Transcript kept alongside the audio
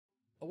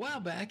A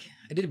while back,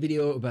 I did a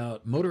video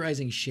about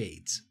motorizing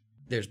shades.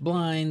 There's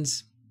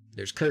blinds,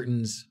 there's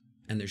curtains,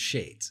 and there's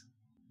shades.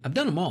 I've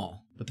done them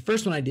all, but the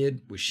first one I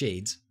did was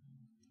shades,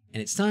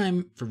 and it's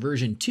time for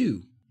version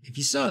 2. If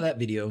you saw that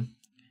video,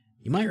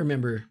 you might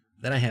remember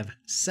that I have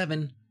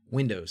 7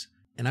 windows,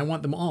 and I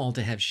want them all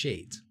to have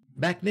shades.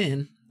 Back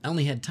then, I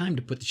only had time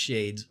to put the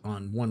shades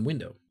on one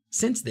window.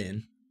 Since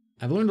then,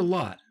 I've learned a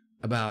lot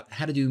about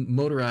how to do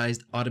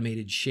motorized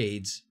automated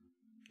shades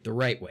the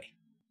right way.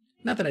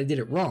 Not that I did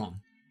it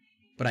wrong,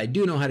 but I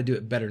do know how to do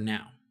it better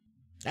now.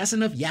 That's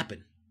enough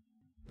yapping.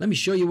 Let me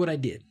show you what I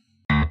did.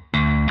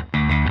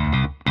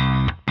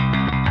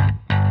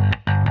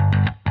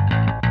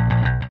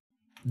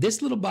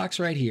 This little box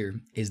right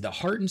here is the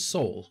heart and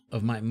soul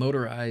of my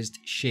motorized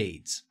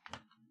shades.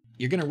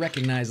 You're going to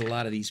recognize a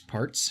lot of these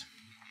parts.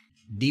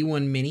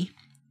 D1 Mini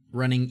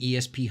running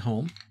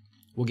ESPhome.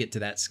 We'll get to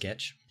that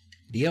sketch.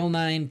 The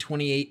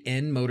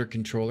L928N motor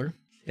controller.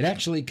 It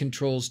actually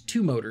controls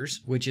 2 motors,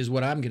 which is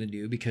what I'm going to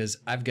do because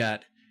I've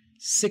got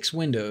 6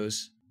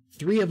 windows,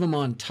 3 of them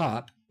on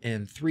top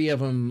and 3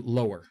 of them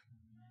lower.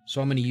 So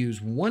I'm going to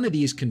use one of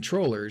these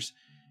controllers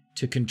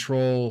to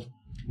control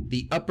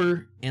the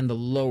upper and the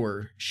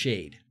lower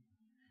shade.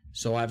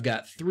 So I've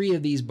got 3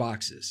 of these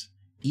boxes.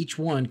 Each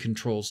one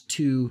controls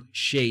 2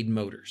 shade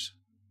motors.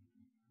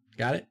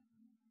 Got it?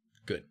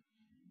 Good.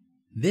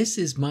 This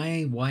is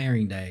my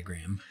wiring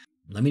diagram.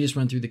 Let me just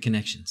run through the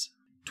connections.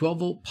 12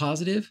 volt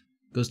positive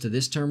goes to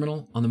this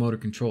terminal on the motor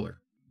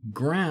controller.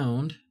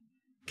 Ground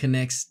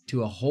connects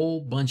to a whole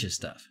bunch of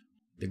stuff.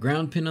 The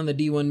ground pin on the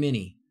D1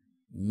 Mini,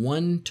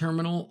 1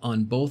 terminal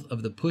on both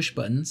of the push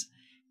buttons,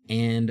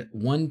 and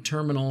 1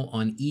 terminal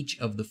on each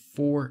of the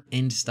 4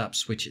 end stop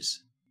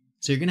switches.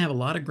 So you're going to have a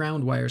lot of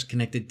ground wires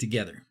connected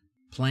together.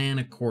 Plan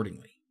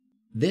accordingly.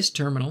 This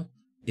terminal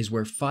is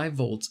where 5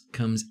 volts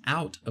comes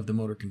out of the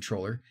motor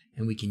controller,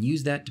 and we can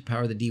use that to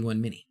power the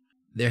D1 Mini.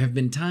 There have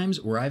been times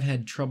where I've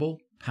had trouble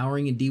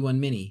powering a D1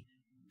 Mini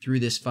through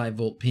this 5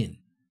 volt pin.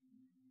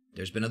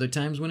 There's been other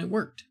times when it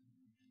worked.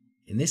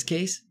 In this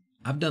case,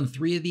 I've done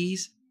 3 of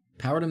these,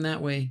 powered them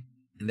that way,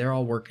 and they're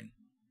all working.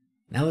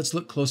 Now let's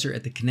look closer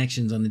at the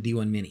connections on the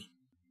D1 Mini.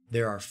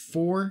 There are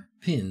 4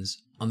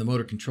 pins on the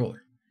motor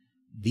controller.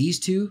 These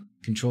 2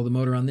 control the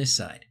motor on this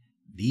side.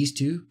 These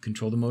 2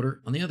 control the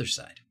motor on the other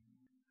side.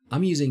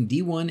 I'm using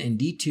D1 and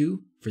D2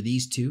 for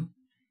these 2,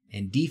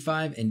 and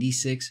D5 and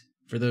D6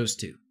 for those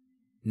 2.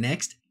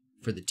 Next,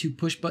 for the 2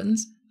 push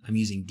buttons, I'm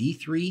using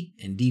D3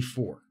 and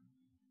D4.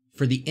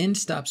 For the end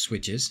stop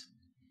switches,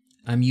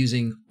 I'm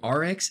using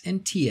RX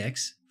and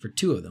TX for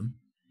 2 of them,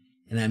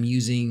 and I'm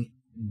using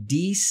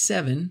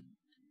D7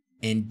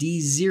 and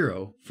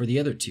D0 for the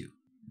other 2.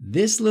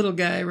 This little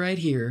guy right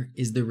here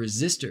is the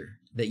resistor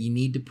that you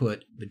need to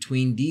put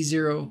between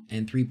D0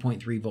 and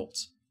 3.3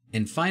 volts.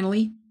 And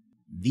finally,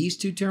 these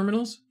 2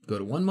 terminals go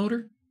to one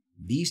motor,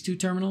 these 2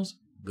 terminals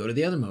go to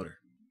the other motor.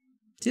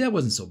 See, that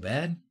wasn't so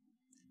bad.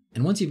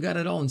 And once you've got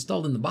it all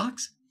installed in the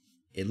box,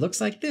 it looks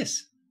like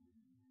this.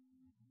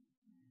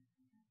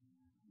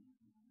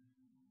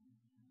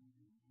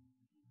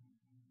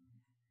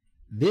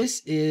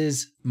 This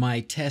is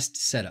my test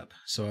setup.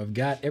 So I've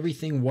got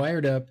everything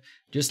wired up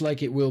just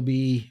like it will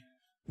be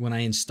when I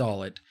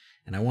install it.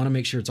 And I want to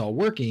make sure it's all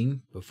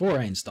working before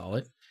I install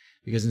it,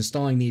 because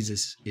installing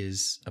these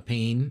is a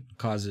pain,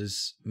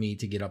 causes me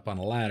to get up on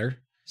a ladder.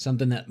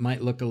 Something that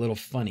might look a little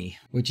funny.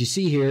 What you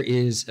see here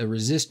is a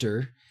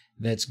resistor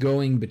that's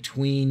going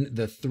between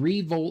the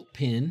 3 volt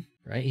pin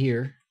right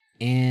here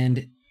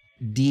and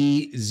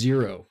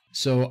D0.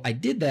 So I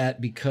did that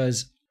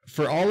because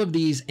for all of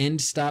these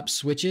end stop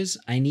switches,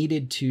 I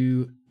needed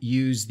to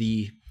use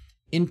the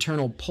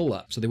internal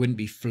pull-up so they wouldn't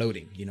be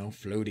floating,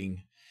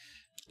 floating.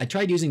 I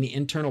tried using the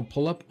internal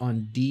pull-up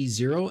on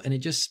D0 and it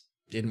just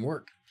didn't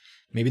work.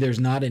 Maybe there's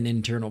not an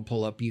internal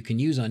pull-up you can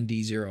use on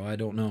D0, I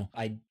don't know.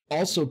 I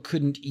also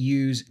couldn't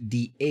use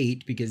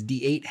D8 because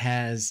D8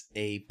 has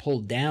a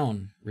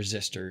pull-down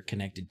resistor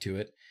connected to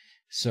it.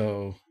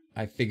 So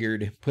I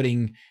figured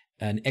putting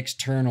an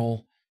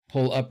external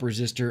pull-up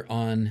resistor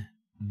on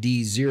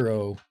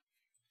D0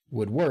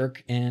 would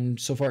work, and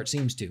so far it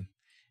seems to.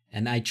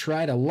 And I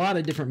tried a lot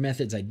of different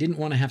methods. I didn't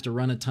want to have to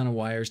run a ton of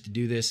wires to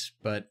do this,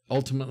 but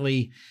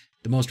ultimately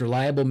the most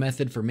reliable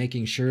method for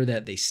making sure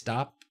that they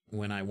stop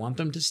when I want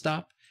them to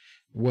stop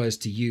was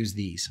to use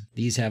these.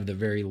 These have the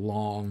very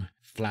long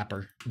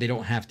flapper. They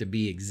don't have to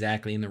be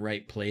exactly in the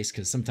right place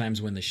because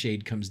sometimes when the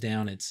shade comes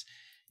down, it's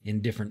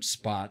in different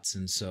spots.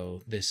 And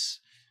so this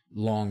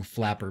long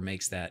flapper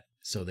makes that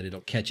so that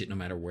it'll catch it no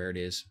matter where it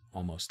is,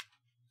 almost.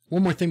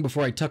 One more thing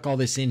before I tuck all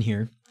this in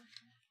here.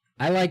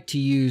 I like to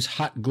use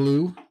hot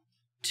glue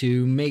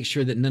to make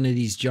sure that none of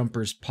these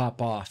jumpers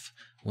pop off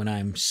when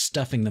I'm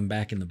stuffing them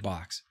back in the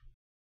box.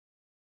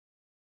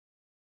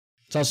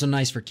 It's also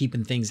nice for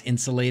keeping things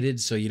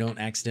insulated so you don't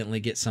accidentally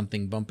get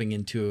something bumping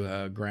into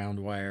a ground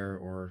wire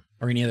or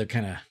any other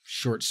kind of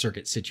short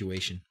circuit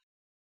situation.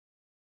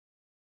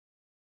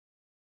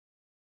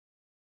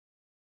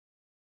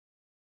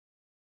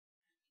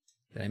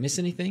 Did I miss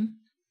anything?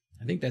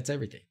 I think that's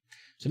everything.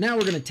 So now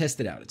we're going to test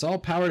it out. It's all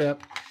powered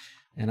up,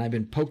 and I've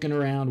been poking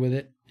around with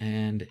it,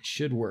 and it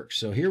should work.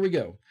 So here we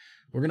go.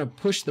 We're going to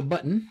push the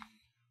button.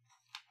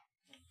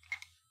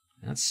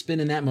 That's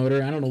spinning that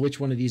motor. I don't know which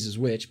one of these is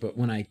which, but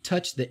when I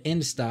touch the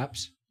end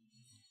stops,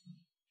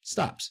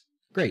 stops.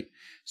 Great.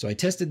 So I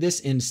tested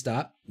this end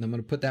stop. And I'm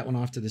going to put that one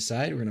off to the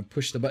side. We're going to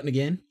push the button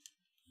again.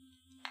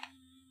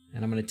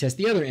 And I'm going to test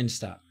the other end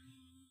stop.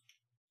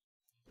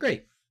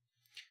 Great.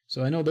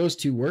 So I know those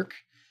two work.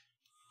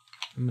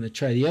 I'm going to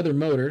try the other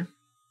motor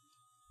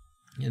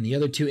and the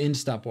other two end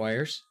stop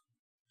wires.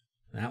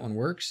 That one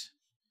works.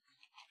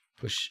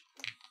 Push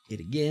it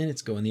again.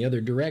 It's going the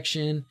other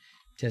direction.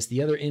 Test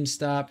the other end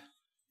stop.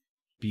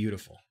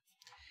 Beautiful.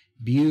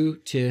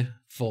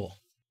 Beautiful.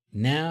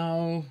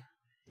 Now,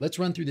 let's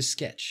run through the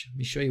sketch. Let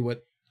me show you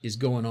what is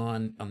going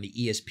on the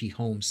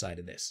ESPhome side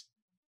of this.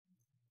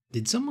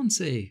 Did someone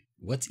say,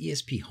 what's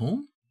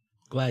ESPhome?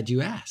 Glad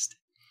you asked.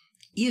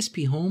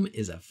 ESPhome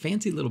is a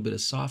fancy little bit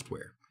of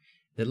software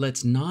that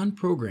lets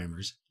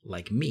non-programmers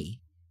like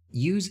me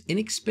use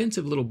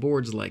inexpensive little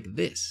boards like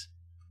this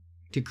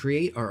to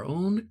create our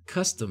own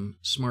custom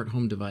smart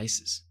home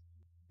devices.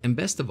 And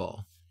best of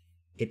all,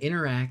 it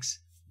interacts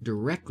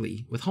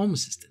directly with Home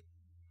Assistant.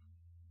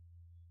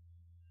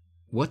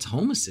 What's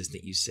Home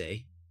Assistant, you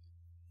say?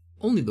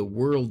 Only the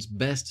world's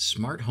best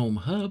smart home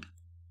hub.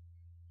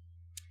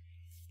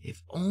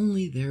 If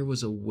only there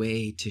was a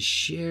way to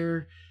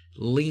share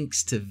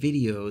links to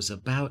videos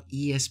about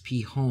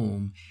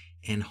ESPhome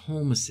and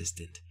Home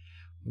Assistant.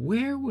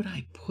 Where would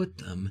I put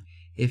them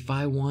if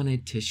I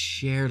wanted to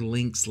share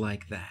links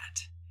like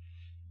that?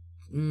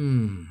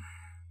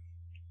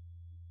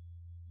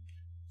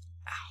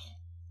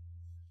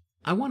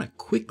 I want to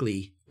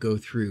quickly go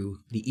through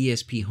the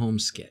ESPhome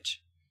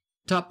sketch.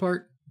 Top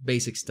part,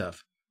 basic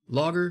stuff.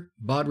 Logger,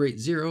 baud rate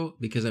 0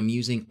 because I'm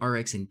using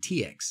RX and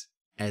TX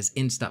as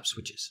end-stop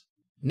switches.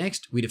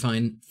 Next, we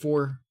define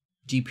 4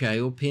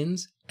 GPIO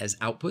pins as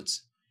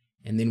outputs,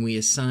 and then we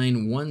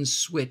assign one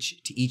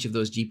switch to each of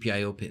those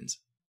GPIO pins.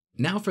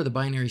 Now for the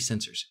binary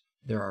sensors.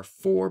 There are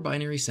 4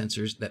 binary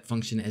sensors that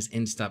function as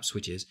end-stop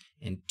switches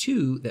and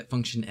 2 that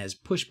function as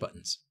push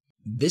buttons.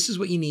 This is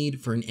what you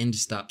need for an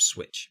end-stop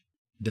switch.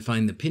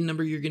 Define the pin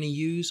number you're going to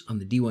use on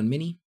the D1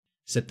 Mini,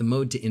 set the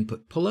mode to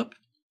input pull-up,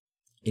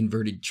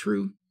 inverted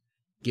true,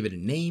 give it a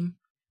name,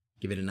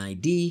 give it an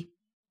ID,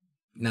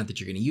 not that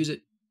you're going to use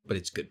it, but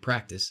it's good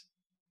practice.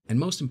 And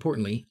most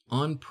importantly,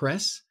 on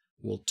press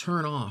will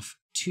turn off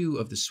 2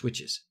 of the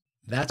switches.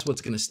 That's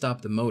what's going to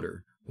stop the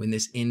motor when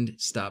this end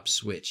stop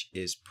switch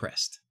is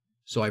pressed.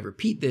 So I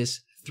repeat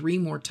this 3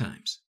 more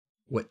times.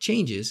 What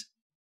changes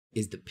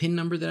is the pin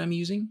number that I'm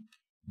using,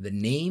 the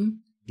name,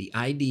 the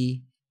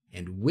ID,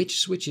 and which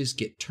switches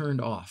get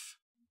turned off.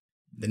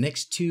 The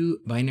next 2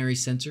 binary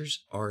sensors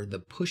are the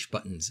push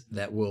buttons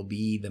that will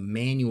be the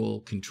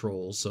manual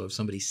controls. So if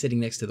somebody's sitting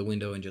next to the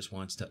window and just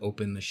wants to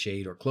open the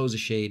shade or close a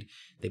shade,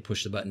 they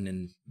push the button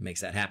and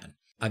makes that happen.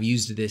 I've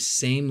used this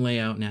same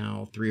layout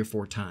now 3 or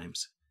 4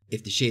 times.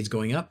 If the shade's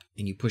going up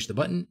and you push the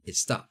button, it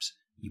stops.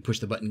 You push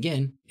the button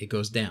again, it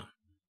goes down.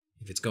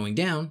 If it's going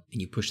down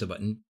and you push the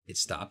button, it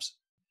stops.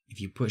 If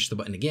you push the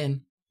button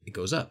again, it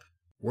goes up.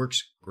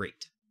 Works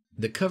great.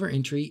 The cover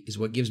entry is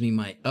what gives me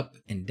my up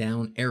and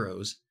down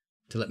arrows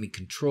to let me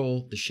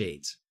control the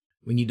shades.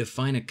 When you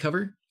define a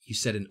cover, you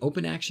set an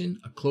open action,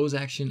 a close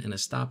action, and a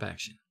stop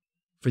action.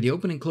 For the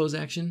open and close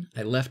action,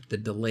 I left the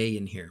delay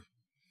in here.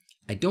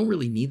 I don't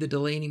really need the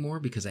delay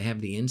anymore because I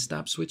have the end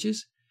stop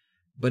switches,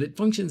 but it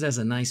functions as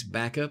a nice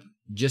backup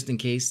just in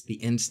case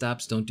the end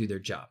stops don't do their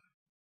job.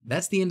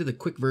 That's the end of the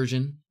quick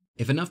version.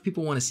 If enough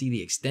people want to see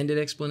the extended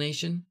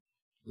explanation,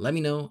 let me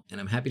know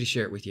and I'm happy to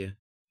share it with you.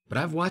 But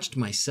I've watched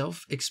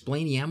myself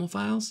explain YAML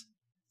files,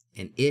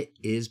 and it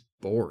is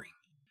boring.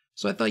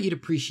 So I thought you'd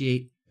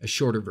appreciate a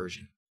shorter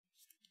version.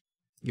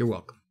 You're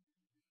welcome.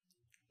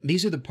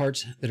 These are the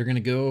parts that are going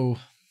to go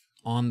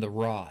on the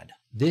rod.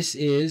 This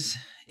is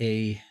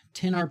a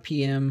 10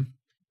 RPM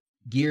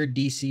geared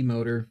DC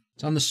motor.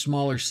 It's on the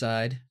smaller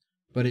side,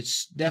 but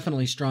it's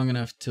definitely strong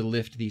enough to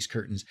lift these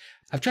curtains.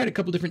 I've tried a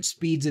couple different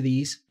speeds of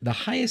these. The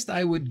highest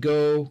I would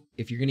go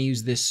if you're going to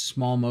use this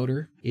small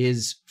motor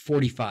is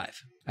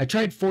 45. I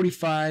tried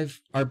 45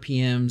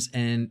 RPMs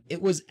and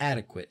it was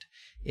adequate.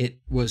 It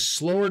was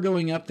slower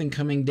going up than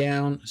coming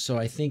down, so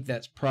I think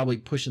that's probably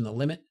pushing the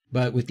limit.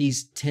 But with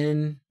these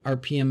 10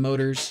 RPM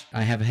motors,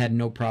 I have had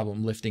no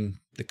problem lifting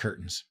the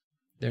curtains.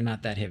 They're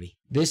not that heavy.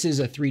 This is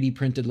a 3D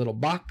printed little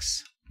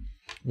box.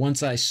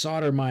 Once I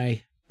solder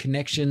my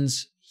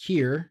connections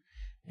here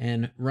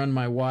and run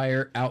my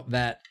wire out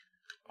that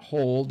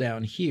hole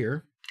down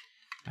here,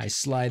 I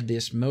slide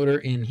this motor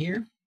in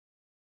here.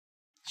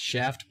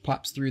 Shaft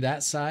pops through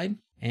that side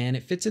and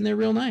it fits in there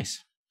real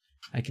nice.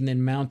 I can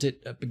then mount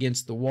it up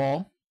against the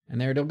wall and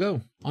there it'll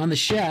go. On the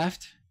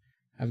shaft,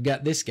 I've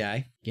got this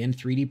guy, again,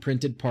 3D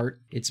printed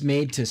part. It's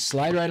made to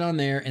slide right on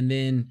there, and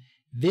then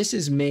this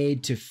is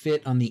made to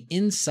fit on the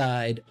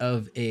inside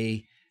of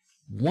a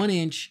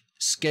 1-inch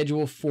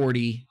Schedule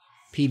 40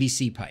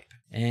 PVC pipe.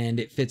 And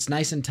it fits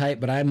nice and tight,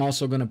 but I'm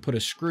also going to put a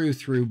screw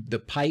through the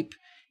pipe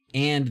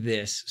and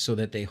this so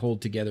that they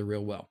hold together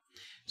real well.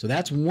 So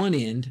that's one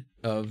end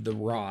of the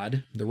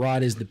rod. The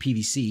rod is the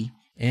PVC.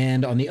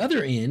 And on the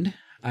other end,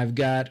 I've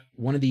got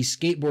one of these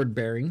skateboard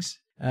bearings.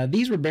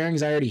 These were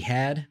bearings I already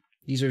had.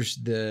 These are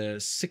the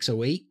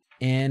 608,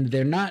 and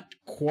they're not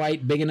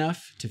quite big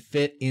enough to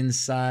fit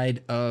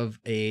inside of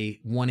a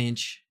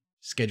 1-inch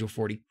Schedule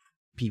 40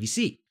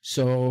 PVC.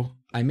 So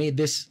I made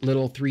this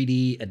little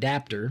 3D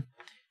adapter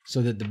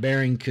so that the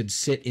bearing could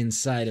sit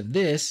inside of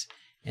this,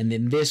 and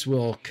then this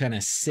will kind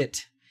of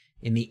sit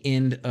in the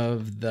end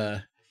of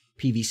the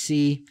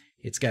PVC.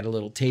 It's got a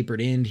little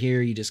tapered end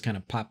here. You just kind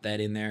of pop that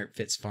in there. It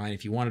fits fine.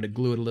 If you wanted to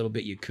glue it a little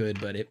bit, you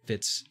could, but it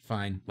fits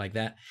fine like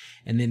that.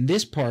 And then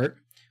this part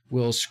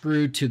will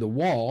screw to the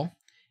wall,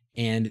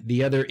 and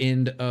the other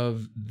end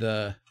of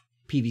the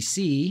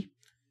PVC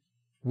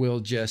will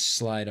just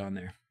slide on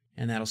there,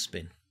 and that'll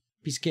spin.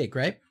 Piece of cake,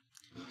 right?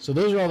 So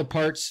those are all the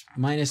parts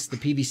minus the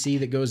PVC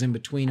that goes in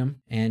between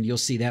them, and you'll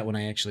see that when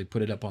I actually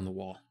put it up on the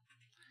wall.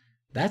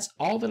 That's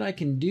all that I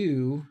can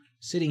do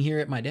sitting here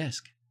at my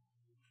desk.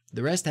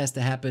 The rest has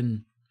to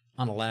happen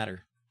on a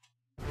ladder.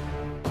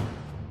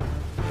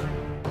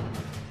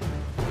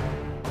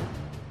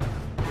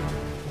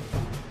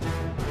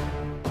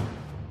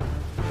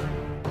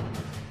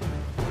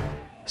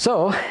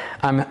 So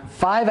I'm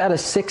 5 out of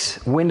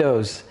 6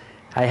 windows.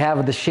 I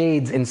have the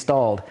shades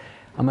installed.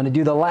 I'm going to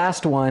do the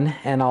last one,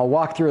 and I'll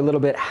walk through a little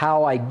bit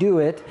how I do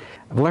it.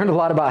 I've learned a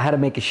lot about how to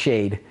make a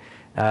shade,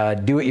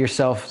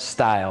 do-it-yourself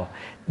style.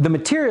 The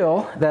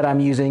material that I'm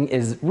using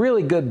is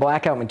really good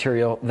blackout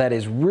material that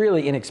is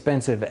really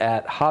inexpensive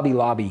at Hobby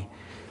Lobby,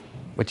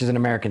 which is an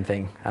American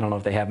thing. I don't know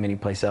if they have them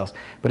anyplace else,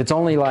 but it's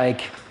only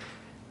like,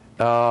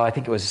 I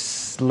think it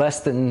was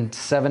less than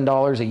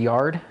 $7 a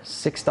yard,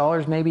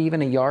 $6 maybe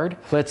even a yard.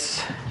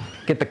 Let's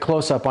get the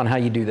close-up on how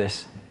you do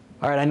this.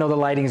 All right, I know the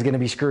lighting is going to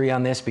be screwy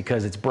on this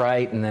because it's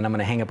bright, and then I'm going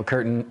to hang up a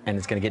curtain and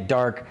it's going to get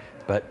dark,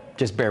 but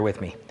just bear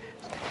with me.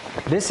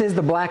 This is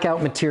the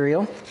blackout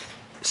material.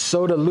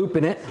 Soda loop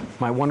in it,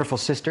 my wonderful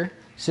Sister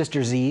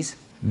Z's.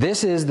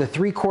 This is the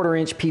 3/4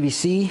 inch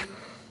PVC.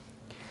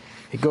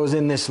 It goes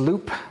in this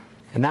loop,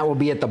 and that will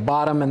be at the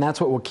bottom, and that's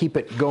what will keep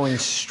it going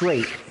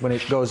straight when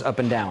it goes up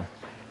and down.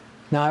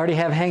 Now I already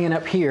have hanging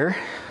up here,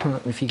 I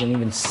don't know if you can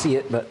even see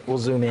it, but we'll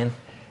zoom in.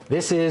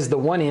 This is the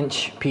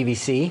 1-inch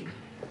PVC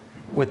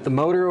with the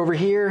motor over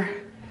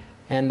here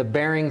and the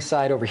bearing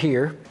side over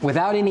here.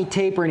 Without any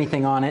tape or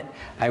anything on it,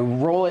 I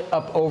roll it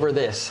up over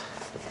this.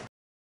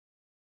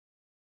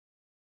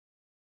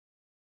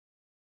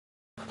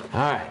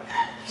 All right,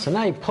 so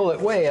now you pull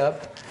it way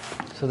up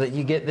so that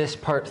you get this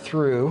part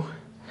through,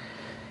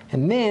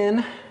 and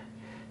then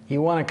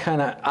you want to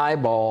kind of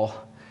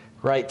eyeball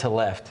right to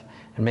left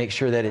and make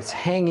sure that it's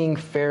hanging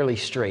fairly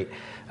straight.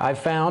 I've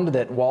found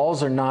that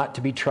walls are not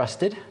to be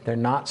trusted. They're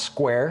not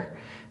square,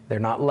 they're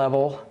not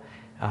level,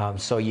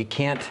 so you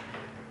can't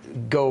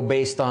go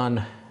based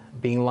on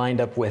being lined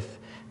up with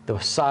the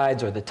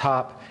sides or the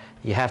top.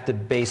 You have to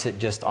base it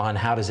just on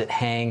how does it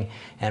hang.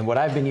 And what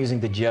I've been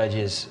using to judge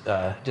is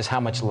just how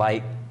much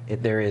light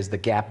there is, the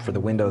gap for the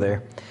window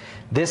there.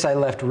 This I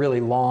left really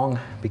long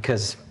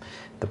because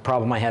the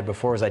problem I had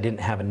before is I didn't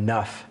have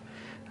enough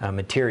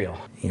material.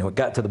 You know, it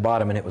got to the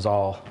bottom and it was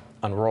all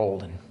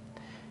unrolled, and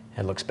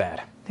it looks bad.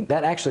 I think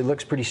that actually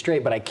looks pretty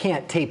straight, but I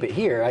can't tape it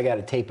here. I got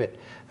to tape it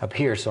up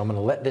here, so I'm going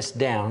to let this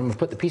down. I'm going to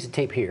put the piece of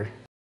tape here,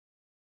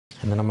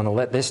 and then I'm going to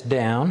let this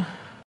down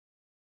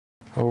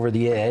over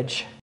the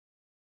edge.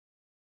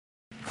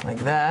 Like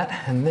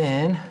that, and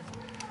then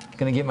I'm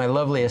going to get my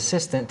lovely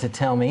assistant to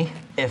tell me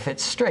if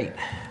it's straight.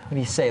 What do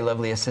you say,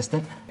 lovely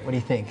assistant? What do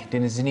you think?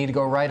 Does it need to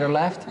go right or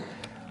left?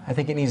 I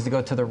think it needs to go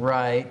to the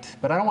right,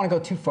 but I don't want to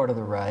go too far to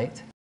the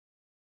right.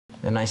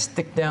 Then I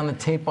stick down the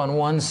tape on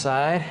one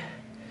side,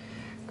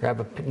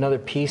 grab another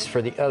piece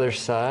for the other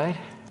side.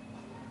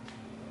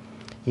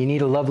 You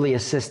need a lovely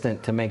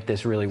assistant to make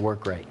this really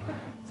work right.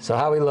 So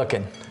how are we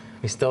looking?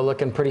 We still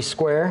looking pretty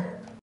square?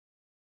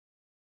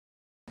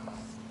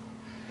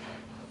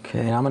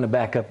 Okay, I'm going to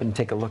back up and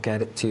take a look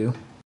at it too.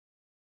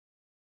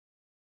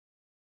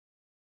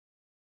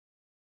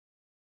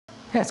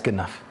 That's good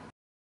enough.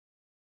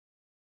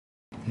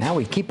 Now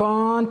we keep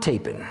on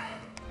taping.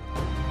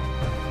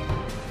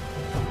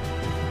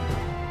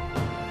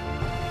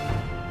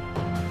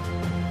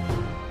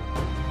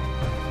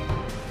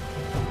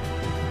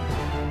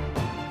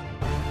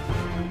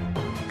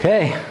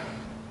 Okay,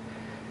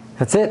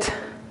 that's it.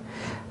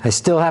 I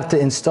still have to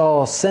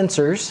install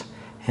sensors,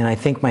 and I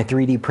think my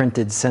 3D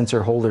printed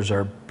sensor holders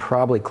are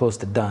probably close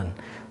to done.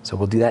 So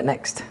we'll do that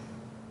next.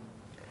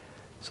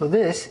 So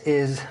this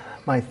is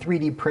my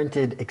 3D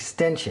printed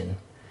extension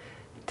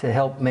to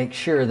help make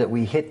sure that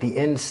we hit the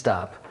end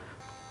stop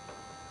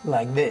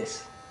like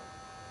this.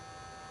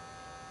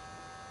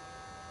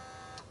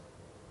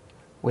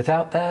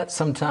 Without that,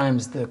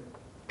 sometimes the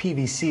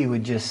PVC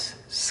would just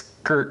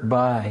skirt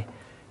by.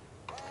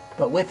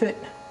 But with it,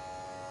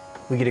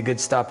 we get a good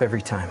stop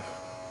every time.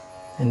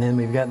 And then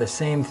we've got the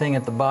same thing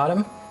at the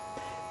bottom.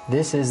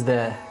 This is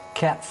the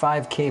Cat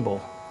 5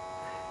 cable.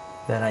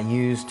 that I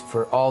used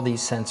for all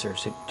these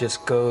sensors. It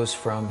just goes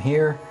from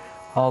here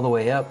all the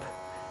way up,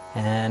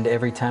 and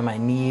every time I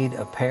need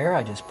a pair,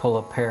 I just pull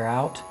a pair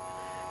out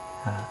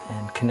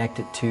and connect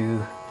it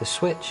to the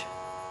switch.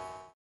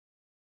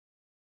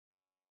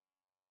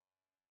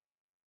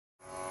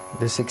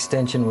 This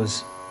extension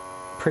was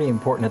pretty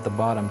important at the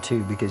bottom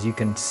too, because you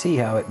can see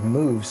how it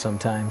moves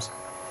sometimes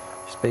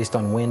just based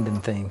on wind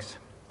and things.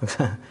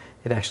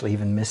 It actually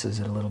even misses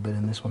it a little bit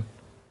in this one.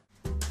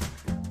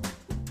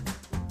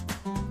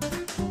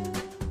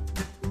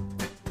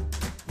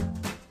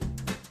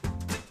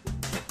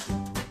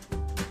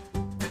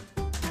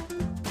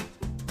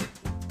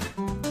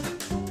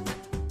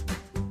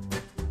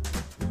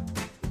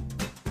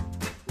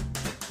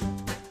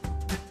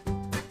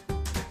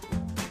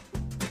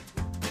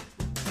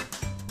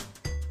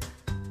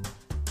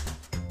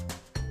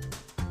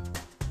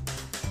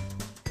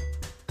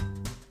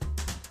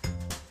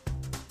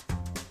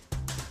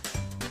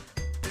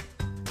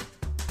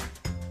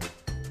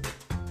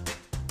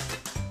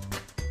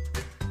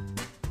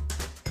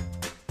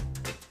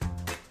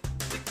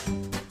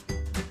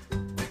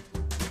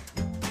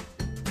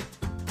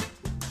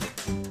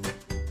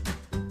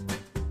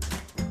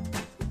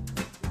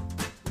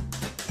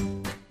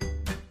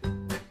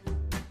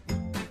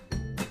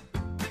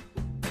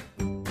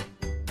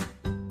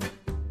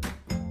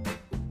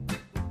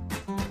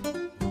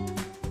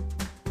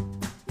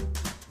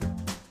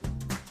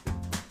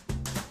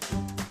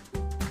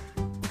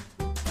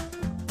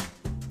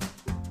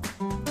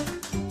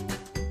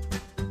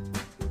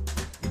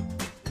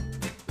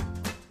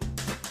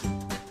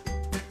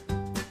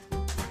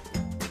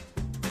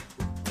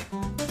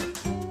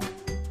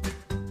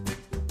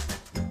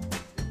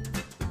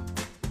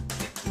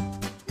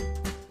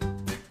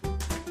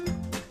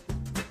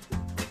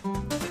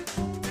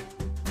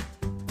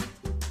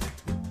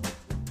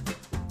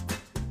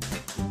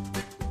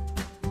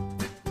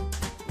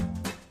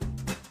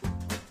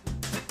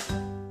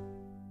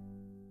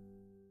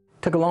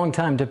 Took a long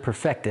time to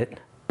perfect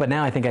it, but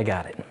now I think I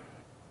got it.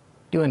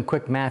 Doing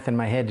quick math in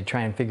my head to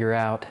try and figure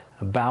out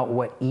about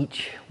what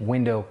each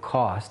window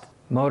cost.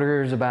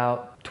 Motors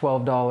about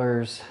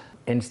 $12,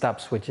 end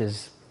stop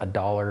switches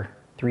 $1,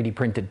 3D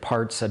printed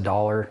parts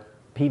 $1,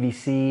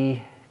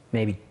 PVC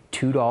maybe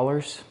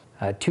 $2,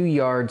 2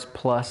 yards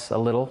plus a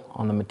little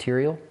on the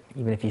material.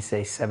 Even if you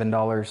say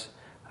 $7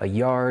 a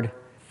yard,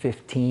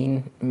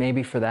 15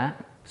 maybe for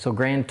that. So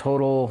grand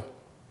total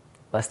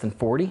less than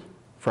 40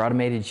 for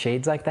automated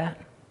shades like that.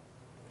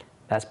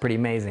 That's pretty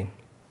amazing.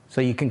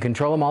 So you can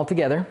control them all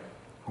together,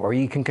 or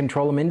you can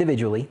control them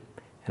individually,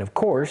 and of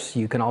course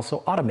you can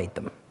also automate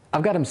them.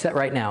 I've got them set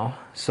right now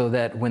so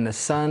that when the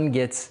sun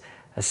gets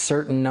a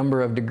certain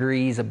number of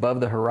degrees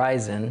above the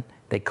horizon,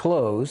 they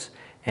close,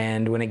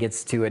 and when it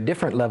gets to a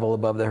different level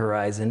above the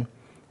horizon,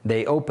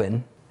 they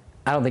open.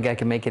 I don't think I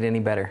can make it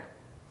any better.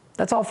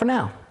 That's all for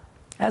now.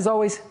 As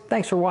always,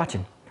 thanks for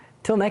watching.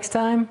 Till next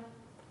time,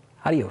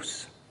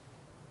 adios.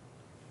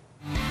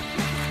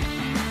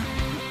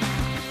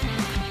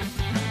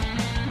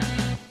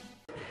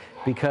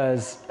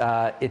 Because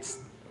it's,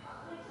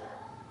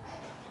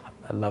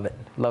 I love it,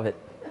 love it.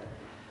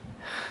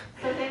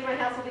 Someday my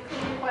house will be clean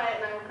and quiet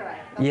and I will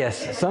cry.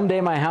 Yes,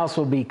 someday my house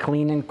will be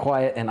clean and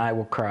quiet and I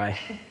will cry.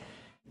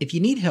 If you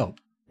need help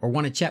or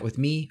want to chat with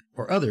me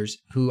or others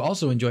who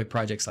also enjoy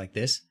projects like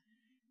this,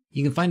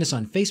 you can find us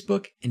on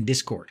Facebook and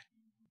Discord.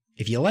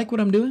 If you like what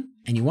I'm doing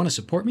and you want to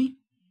support me,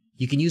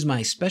 you can use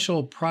my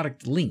special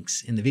product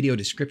links in the video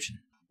description,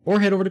 or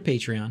head over to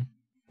Patreon,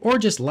 or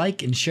just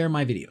like and share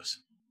my videos.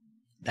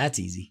 That's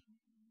easy.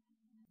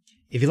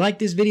 If you like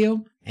this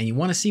video and you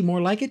want to see more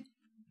like it,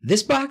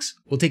 this box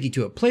will take you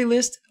to a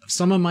playlist of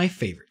some of my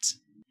favorites.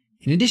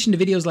 In addition to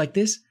videos like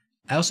this,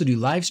 I also do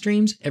live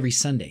streams every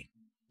Sunday.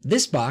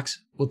 This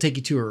box will take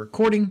you to a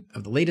recording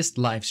of the latest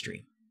live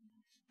stream.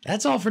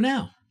 That's all for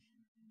now.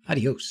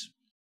 Adios.